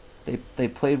 They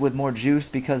played with more juice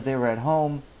because they were at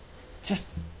home.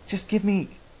 Just give me.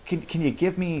 Can you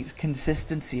give me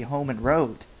consistency home and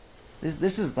road?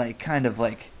 This is like kind of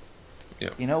like,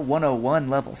 101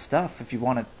 level stuff if you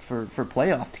want it for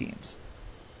playoff teams.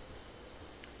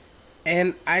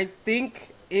 And I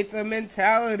think it's a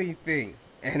mentality thing.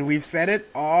 And we've said it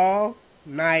all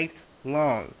night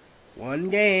long.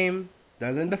 One game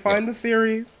doesn't define the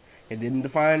series. It didn't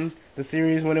define the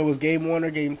series when it was game 1 or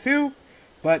game 2.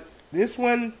 But this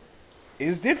one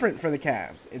is different for the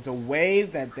Cavs. It's a way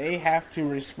that they have to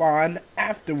respond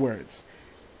afterwards.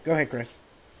 Go ahead, Chris.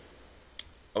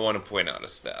 I want to point out a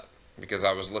stat because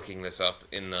I was looking this up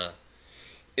in the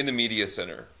media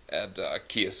center at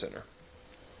Kia Center.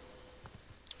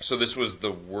 So this was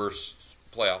the worst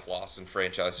playoff loss in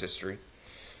franchise history.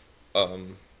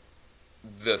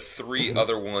 The 3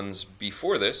 other ones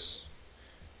before this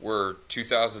were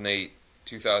 2008,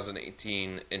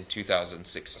 2018, and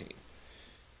 2016.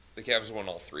 The Cavs won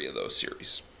all 3 of those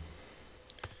series.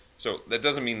 So that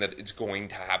doesn't mean that it's going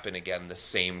to happen again the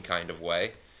same kind of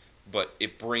way, but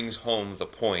it brings home the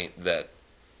point that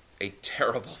a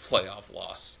terrible playoff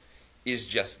loss is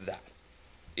just that.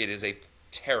 It is a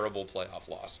terrible playoff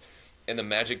loss. And the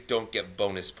Magic don't get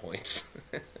bonus points.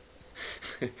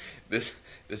 This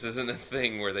isn't a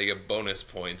thing where they get bonus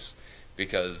points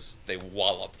because they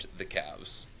walloped the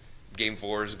Cavs. Game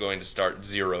 4 is going to start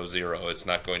 0-0. It's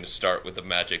not going to start with the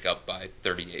Magic up by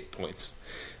 38 points.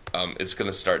 It's going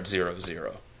to start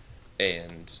 0-0.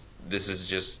 And this is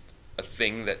just a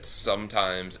thing that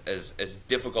sometimes, as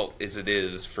difficult as it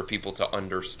is for people to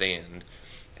understand,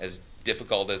 as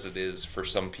difficult as it is for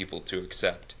some people to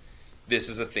accept, this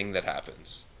is a thing that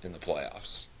happens in the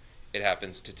playoffs. It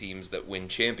happens to teams that win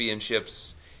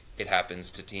championships. It happens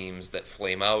to teams that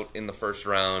flame out in the first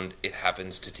round. It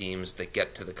happens to teams that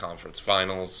get to the conference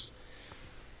finals.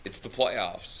 It's the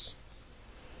playoffs.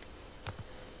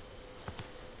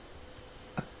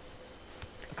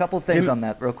 A couple things on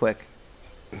that real quick.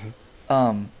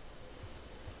 Does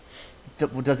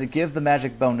it give the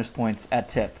Magic bonus points at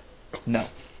tip? No.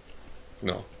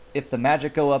 No. If the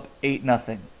Magic go up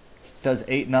 8-0, does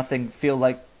 8-0 feel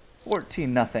like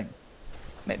 14-0?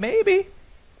 Maybe.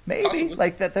 Possibly.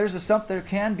 Like that. There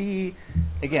can be,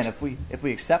 again, if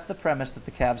we accept the premise that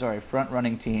the Cavs are a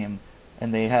front-running team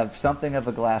and they have something of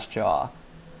a glass jaw,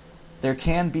 there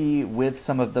can be with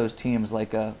some of those teams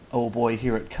like a, oh boy,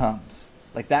 here it comes.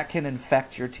 Like that can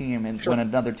infect your team and when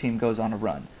another team goes on a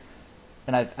run.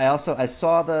 And I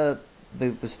saw the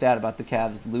stat about the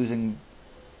Cavs losing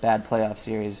bad playoff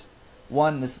series.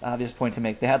 One, this obvious point to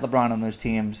make, they had LeBron on those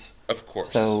teams. Of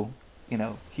course. So,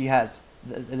 he has...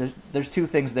 There's 2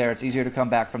 things there. It's easier to come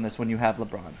back from this when you have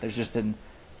LeBron. There's just an,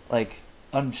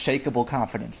 unshakable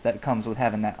confidence that comes with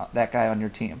having that guy on your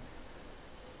team.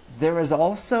 There is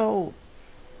also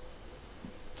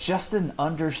just an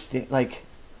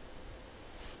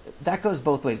that goes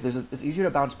both ways. It's easier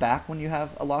to bounce back when you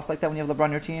have a loss like that when you have LeBron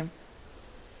on your team.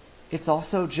 It's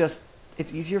also just...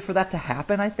 It's easier for that to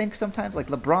happen, I think, sometimes. Like,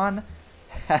 LeBron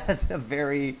had a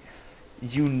very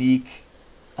unique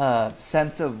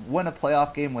sense of when a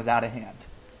playoff game was out of hand,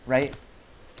 right?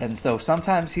 And so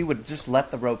sometimes he would just let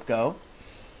the rope go.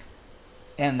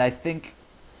 And I think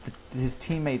his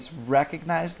teammates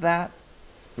recognized that.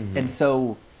 Mm-hmm. And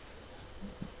so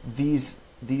these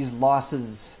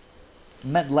losses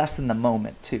meant less in the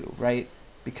moment, too, right?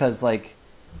 Because, I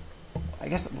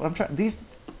guess what I'm trying...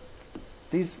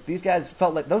 these guys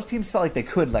felt like those teams felt like they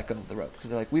could let go of the rope because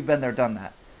they're like, we've been there, done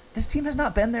that. This team has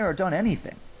not been there or done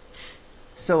anything.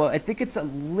 So I think it's a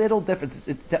little different.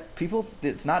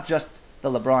 It's not just the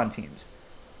LeBron teams.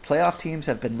 Playoff teams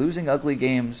have been losing ugly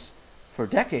games for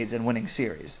decades and winning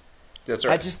series. That's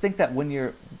right. I just think that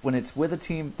when it's with a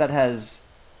team that is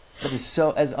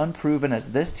so as unproven as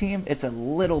this team, it's a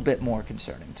little bit more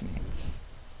concerning to me.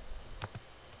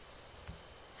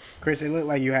 Chris, it looked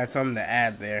like you had something to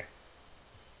add there.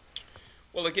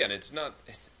 Well, again, it's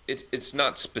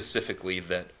not specifically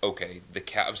that, okay, the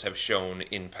Cavs have shown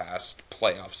in past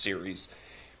playoff series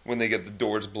when they get the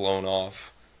doors blown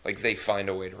off, like they find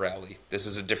a way to rally. This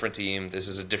is a different team. This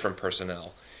is a different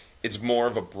personnel. It's more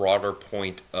of a broader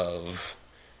point of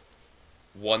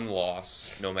one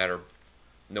loss, no matter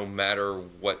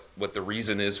what the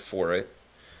reason is for it,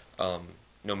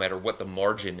 no matter what the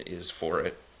margin is for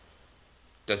it,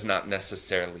 does not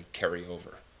necessarily carry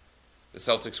over. The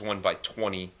Celtics won by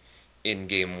 20 in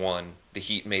Game 1. The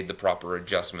Heat made the proper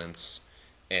adjustments,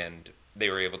 and they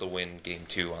were able to win Game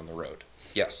 2 on the road.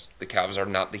 Yes, the Cavs are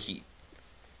not the Heat.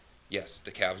 Yes,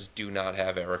 the Cavs do not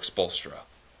have Eric Spoelstra.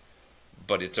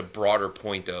 But it's a broader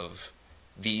point of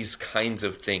these kinds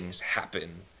of things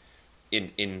happen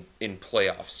in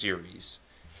playoff series,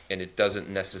 and it doesn't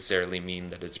necessarily mean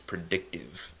that it's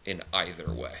predictive in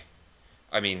either way.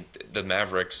 I mean, the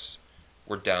Mavericks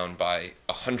were down by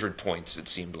 100 points, it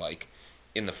seemed like,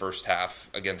 in the first half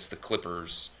against the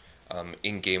Clippers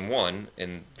in Game 1,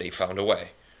 and they found a way,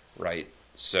 right?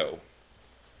 So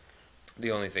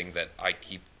the only thing that I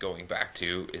keep going back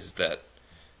to is that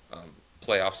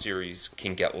playoff series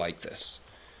can get like this.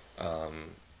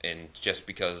 And just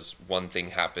because one thing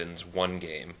happens one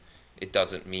game, it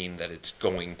doesn't mean that it's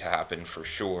going to happen for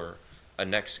sure a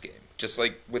next game. Just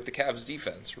like with the Cavs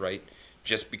defense, right?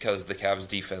 Just because the Cavs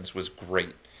defense was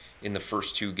great in the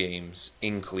first two games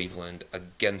in Cleveland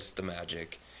against the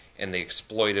Magic, and they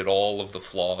exploited all of the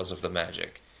flaws of the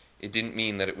Magic, it didn't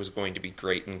mean that it was going to be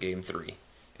great in Game 3.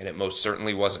 And it most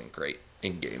certainly wasn't great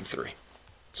in Game 3.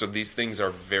 So these things are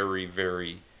very,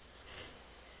 very...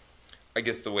 I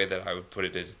guess the way that I would put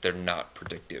it is they're not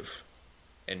predictive.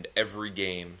 And every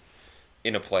game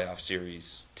in a playoff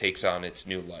series takes on its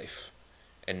new life.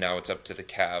 And now it's up to the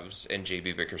Cavs and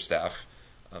JB Bickerstaff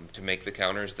to make the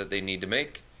counters that they need to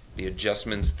make, the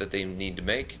adjustments that they need to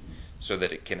make, so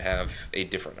that it can have a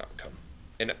different outcome.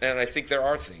 And I think there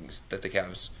are things that the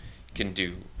Cavs can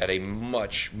do at a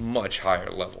much, much higher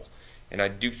level. And I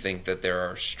do think that there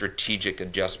are strategic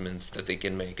adjustments that they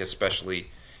can make, especially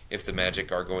if the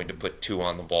Magic are going to put two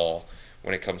on the ball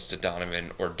when it comes to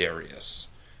Donovan or Darius.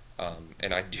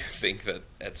 And I do think that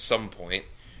at some point,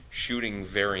 shooting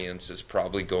variance is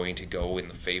probably going to go in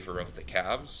the favor of the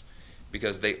Cavs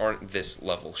because they aren't this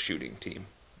level shooting team.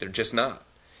 They're just not.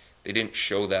 They didn't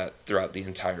show that throughout the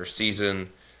entire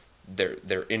season.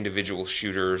 Their individual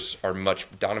shooters are much...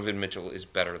 Donovan Mitchell is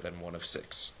better than 1 of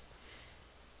 6.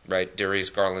 Right? Darius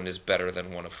Garland is better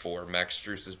than 1 of 4. Max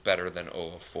Strus is better than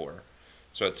 0 of 4.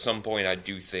 So at some point I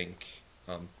do think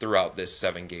throughout this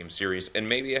 7-game series, and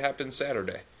maybe it happens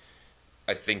Saturday,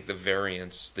 I think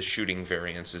the shooting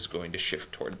variance is going to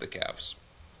shift toward the Cavs.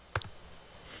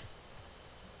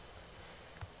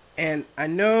 And I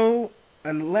know,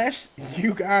 unless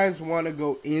you guys want to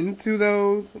go into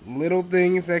those little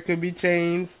things that could be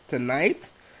changed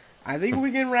tonight, I think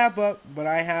we can wrap up. But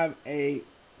I have a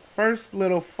first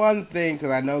little fun thing,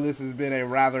 because I know this has been a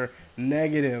rather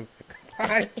negative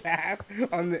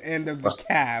podcast on the end of the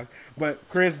Cavs. But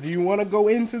Chris, do you want to go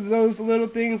into those little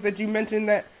things that you mentioned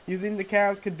that you think the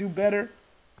Cavs could do better?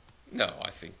 No, I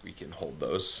think we can hold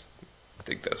those. I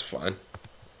think that's fine.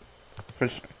 For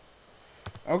sure.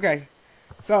 Okay,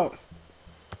 so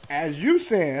as you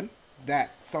said,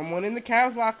 that someone in the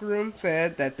Cavs locker room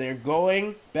said that they're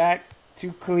going back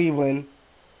to Cleveland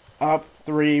up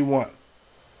 3-1.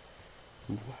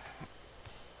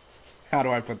 How do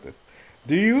I put this?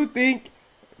 Do you think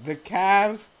the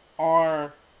Cavs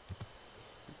are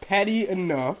petty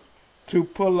enough to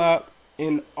pull up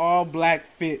in all-black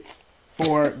fits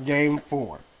for Game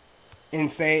 4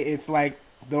 and say it's like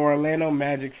the Orlando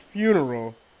Magic's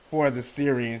funeral for the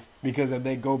series, because if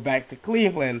they go back to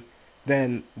Cleveland,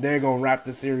 then they're going to wrap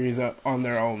the series up on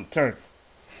their own turf?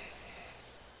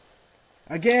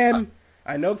 Again,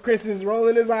 I know Chris is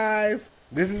rolling his eyes.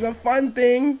 This is a fun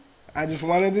thing. I just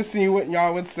wanted to see what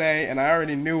y'all would say, and I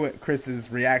already knew what Chris's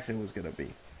reaction was going to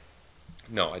be.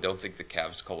 No, I don't think the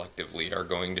Cavs collectively are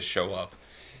going to show up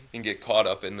and get caught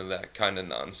up into that kind of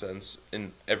nonsense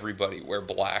and everybody wear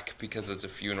black because it's a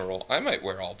funeral. I might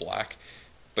wear all black,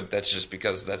 but that's just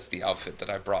because that's the outfit that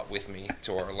I brought with me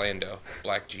to Orlando.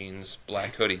 Black jeans,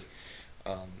 black hoodie.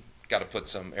 Got to put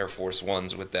some Air Force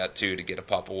Ones with that too to get a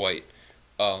pop of white.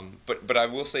 But I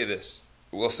will say this.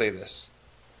 The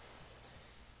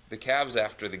Cavs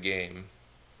after the game,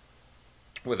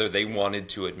 whether they wanted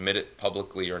to admit it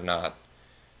publicly or not,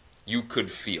 you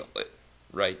could feel it,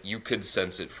 right? You could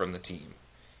sense it from the team.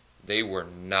 They were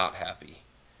not happy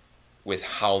with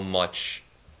how much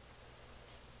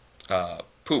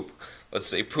poop, let's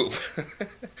say poop,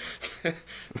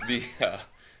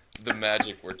 the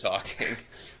Magic were talking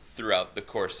throughout the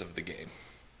course of the game,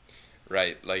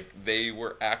 right? Like, they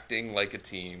were acting like a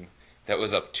team that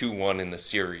was up 2-1 in the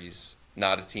series,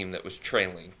 not a team that was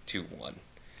trailing 2-1.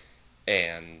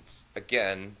 And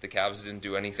again, the Cavs didn't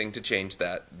do anything to change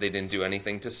that. They didn't do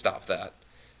anything to stop that.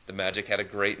 The Magic had a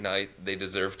great night. They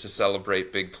deserve to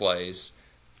celebrate big plays.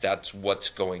 That's what's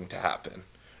going to happen,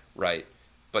 right?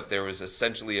 But there was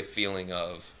essentially a feeling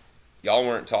of, y'all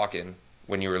weren't talking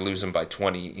when you were losing by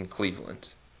 20 in Cleveland,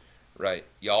 right?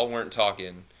 Y'all weren't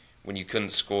talking when you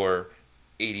couldn't score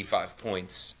 85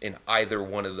 points in either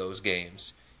one of those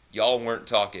games. Y'all weren't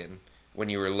talking when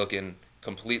you were looking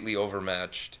completely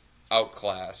overmatched,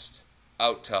 outclassed,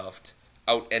 out-toughed,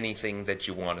 out anything that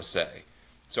you want to say.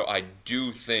 So I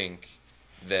do think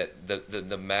that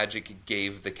the Magic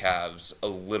gave the Cavs a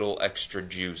little extra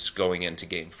juice going into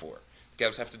Game 4. The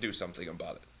Cavs have to do something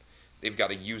about it. They've got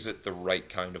to use it the right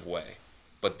kind of way.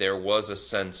 But there was a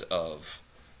sense of,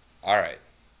 all right,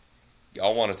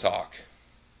 y'all want to talk.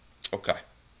 Okay,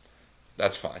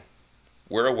 that's fine.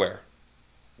 We're aware.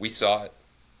 We saw it.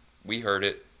 We heard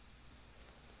it.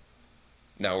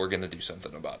 Now we're going to do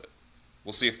something about it.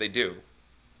 We'll see if they do.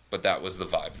 But that was the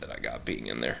vibe that I got being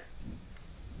in there.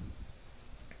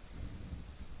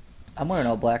 I'm wearing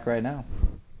all black right now.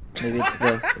 Maybe it's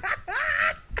the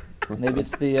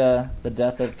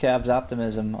death of Cavs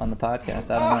optimism on the podcast.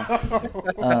 I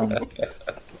don't know.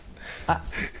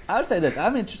 I would say this.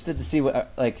 I'm interested to see what are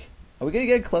we going to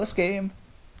get a close game?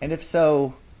 And if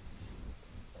so,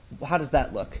 how does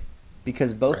that look?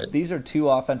 Because these are two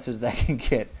offenses that can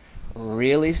get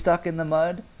really stuck in the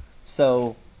mud.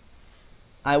 So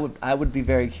I would be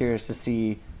very curious to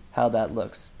see how that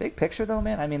looks. Big picture though,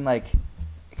 man. I mean,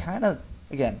 kind of,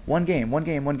 again, one game.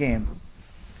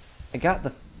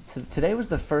 Today was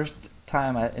the first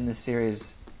time in this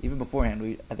series, even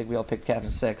beforehand, I think we all picked Cavs in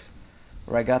 6,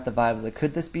 where I got the vibes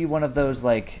could this be one of those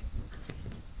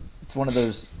it's one of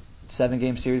those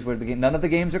 7-game series where none of the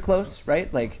games are close,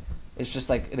 right? It's just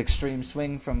an extreme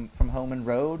swing from home and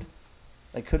road.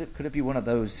 Could it be one of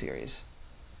those series?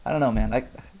 I don't know, man.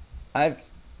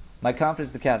 My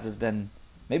confidence in the Cavs has been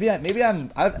I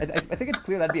think it's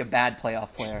clear that'd be a bad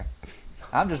playoff player.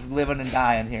 I'm just living and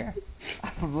dying here.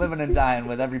 I'm living and dying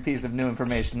with every piece of new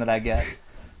information that I get.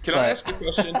 I ask a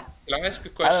question? I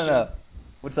don't know.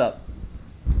 What's up?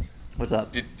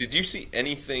 Did you see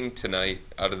anything tonight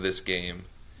out of this game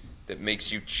that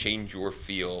makes you change your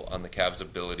feel on the Cavs'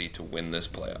 ability to win this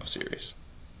playoff series?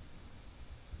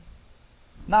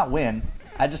 Not win.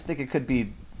 I just think it could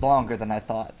be longer than I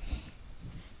thought.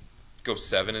 Go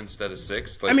 7 instead of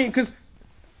 6? I mean, because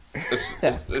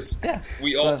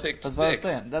we all picked 6. That's what I was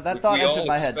saying. That thought entered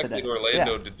my head today. We all expected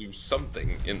Orlando to do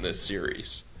something in this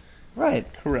series. Right.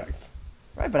 Correct.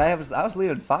 Right, but I was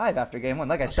leading 5 after game 1.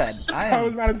 Like I said, I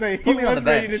was about to say he was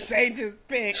ready to change his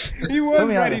pick. He was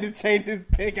ready to change his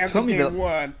pick after game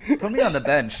 1. Put me on the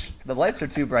bench. The lights are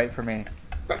too bright for me.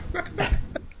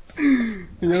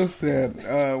 You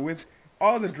said with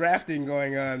all the drafting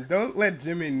going on, don't let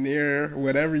Jimmy near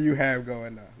whatever you have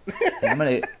going on.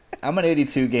 I'm an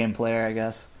 82 game player, I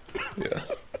guess. Yeah.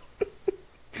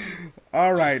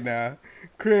 All right now,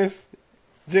 Chris,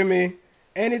 Jimmy,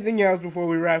 anything else before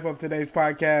we wrap up today's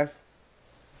podcast?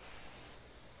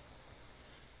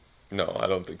 No, I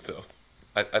don't think so.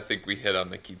 I think we hit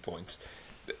on the key points.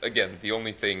 Again, the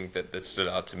only thing that stood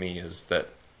out to me is that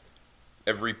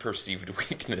every perceived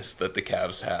weakness that the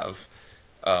Cavs have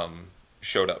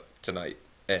showed up tonight.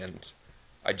 And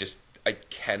I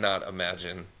cannot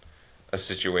imagine a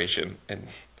situation, and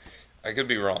I could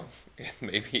be wrong.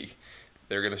 Maybe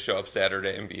they're going to show up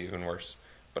Saturday and be even worse.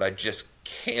 But I just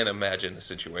can't imagine a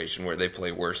situation where they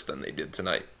play worse than they did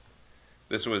tonight.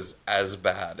 This was as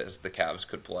bad as the Cavs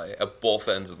could play at both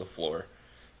ends of the floor.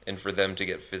 And for them to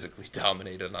get physically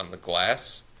dominated on the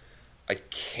glass, I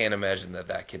can't imagine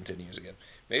that continues again.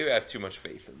 Maybe I have too much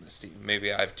faith in this team.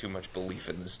 Maybe I have too much belief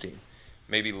in this team.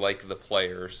 Maybe like the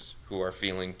players who are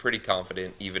feeling pretty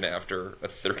confident even after a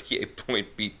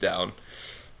 38-point beatdown.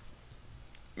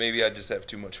 Maybe I just have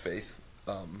too much faith.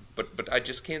 But I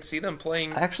just can't see them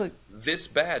playing this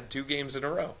bad 2 games in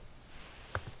a row.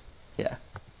 Yeah.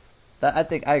 I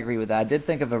think I agree with that. I did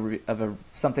think of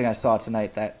something I saw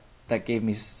tonight that that gave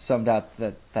me some doubt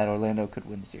that Orlando could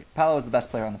win the series. Paolo was the best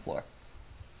player on the floor.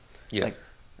 Yeah. Like,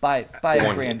 by a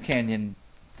One Grand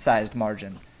Canyon-sized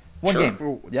margin. One Sure.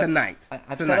 game. Yep. Tonight.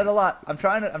 I've Tonight. said it a lot. I'm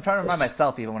trying to remind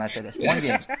myself even when I say this. One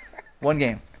game. One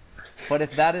game. But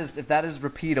if that is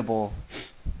repeatable,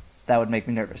 that would make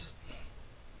me nervous.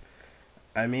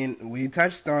 I mean, we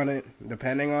touched on it.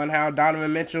 Depending on how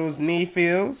Donovan Mitchell's knee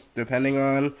feels, depending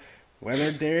on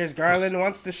whether Darius Garland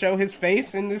wants to show his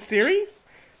face in this series.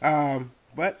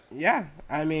 But, yeah,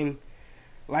 I mean,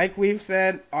 like we've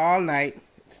said all night,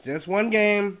 it's just one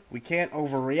game. We can't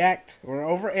overreact or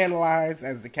overanalyze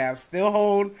as the Cavs still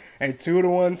hold a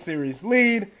 2-1 series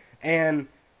lead. And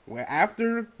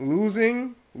after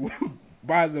losing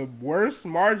by the worst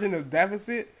margin of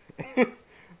deficit,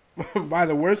 by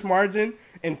the worst margin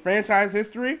in franchise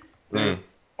history, there's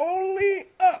only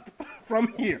up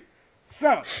from here.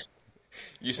 So,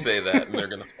 You say that, and they're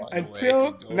going to find a way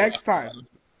until to go next up. time.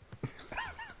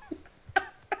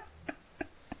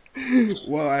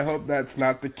 Well, I hope that's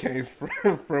not the case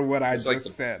for what I It's like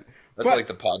just said. That's But like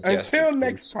the podcast. until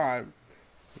next time.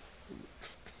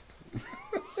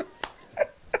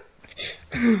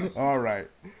 All right.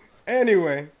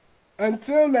 Anyway,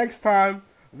 until next time,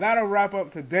 that'll wrap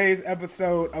up today's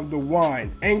episode of the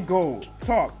Wine and Gold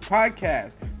Talk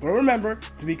podcast. But remember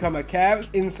to become a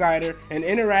Cavs insider and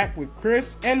interact with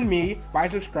Chris and me by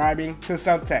subscribing to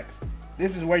Subtext.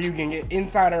 This is where you can get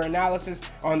insider analysis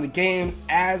on the games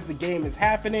as the game is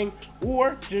happening,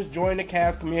 or just join the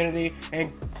Cavs community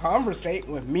and conversate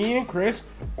with me and Chris,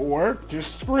 or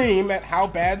just scream at how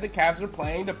bad the Cavs are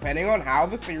playing depending on how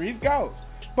the series goes.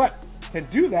 But to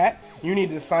do that, you need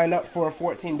to sign up for a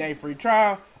 14-day free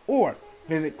trial, or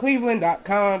visit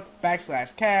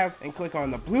cleveland.com/Cavs and click on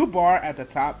the blue bar at the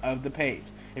top of the page.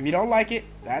 If you don't like it,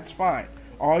 that's fine.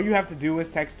 All you have to do is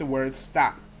text the word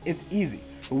STOP. It's easy.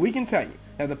 But we can tell you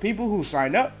that the people who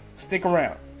sign up stick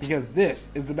around, because this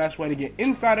is the best way to get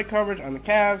insider coverage on the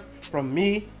Cavs from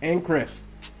me and Chris.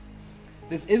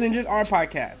 This isn't just our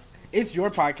podcast, it's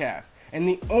your podcast. And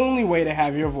the only way to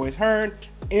have your voice heard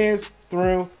is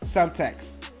through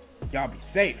Subtext. Y'all be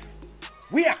safe.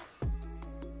 We out.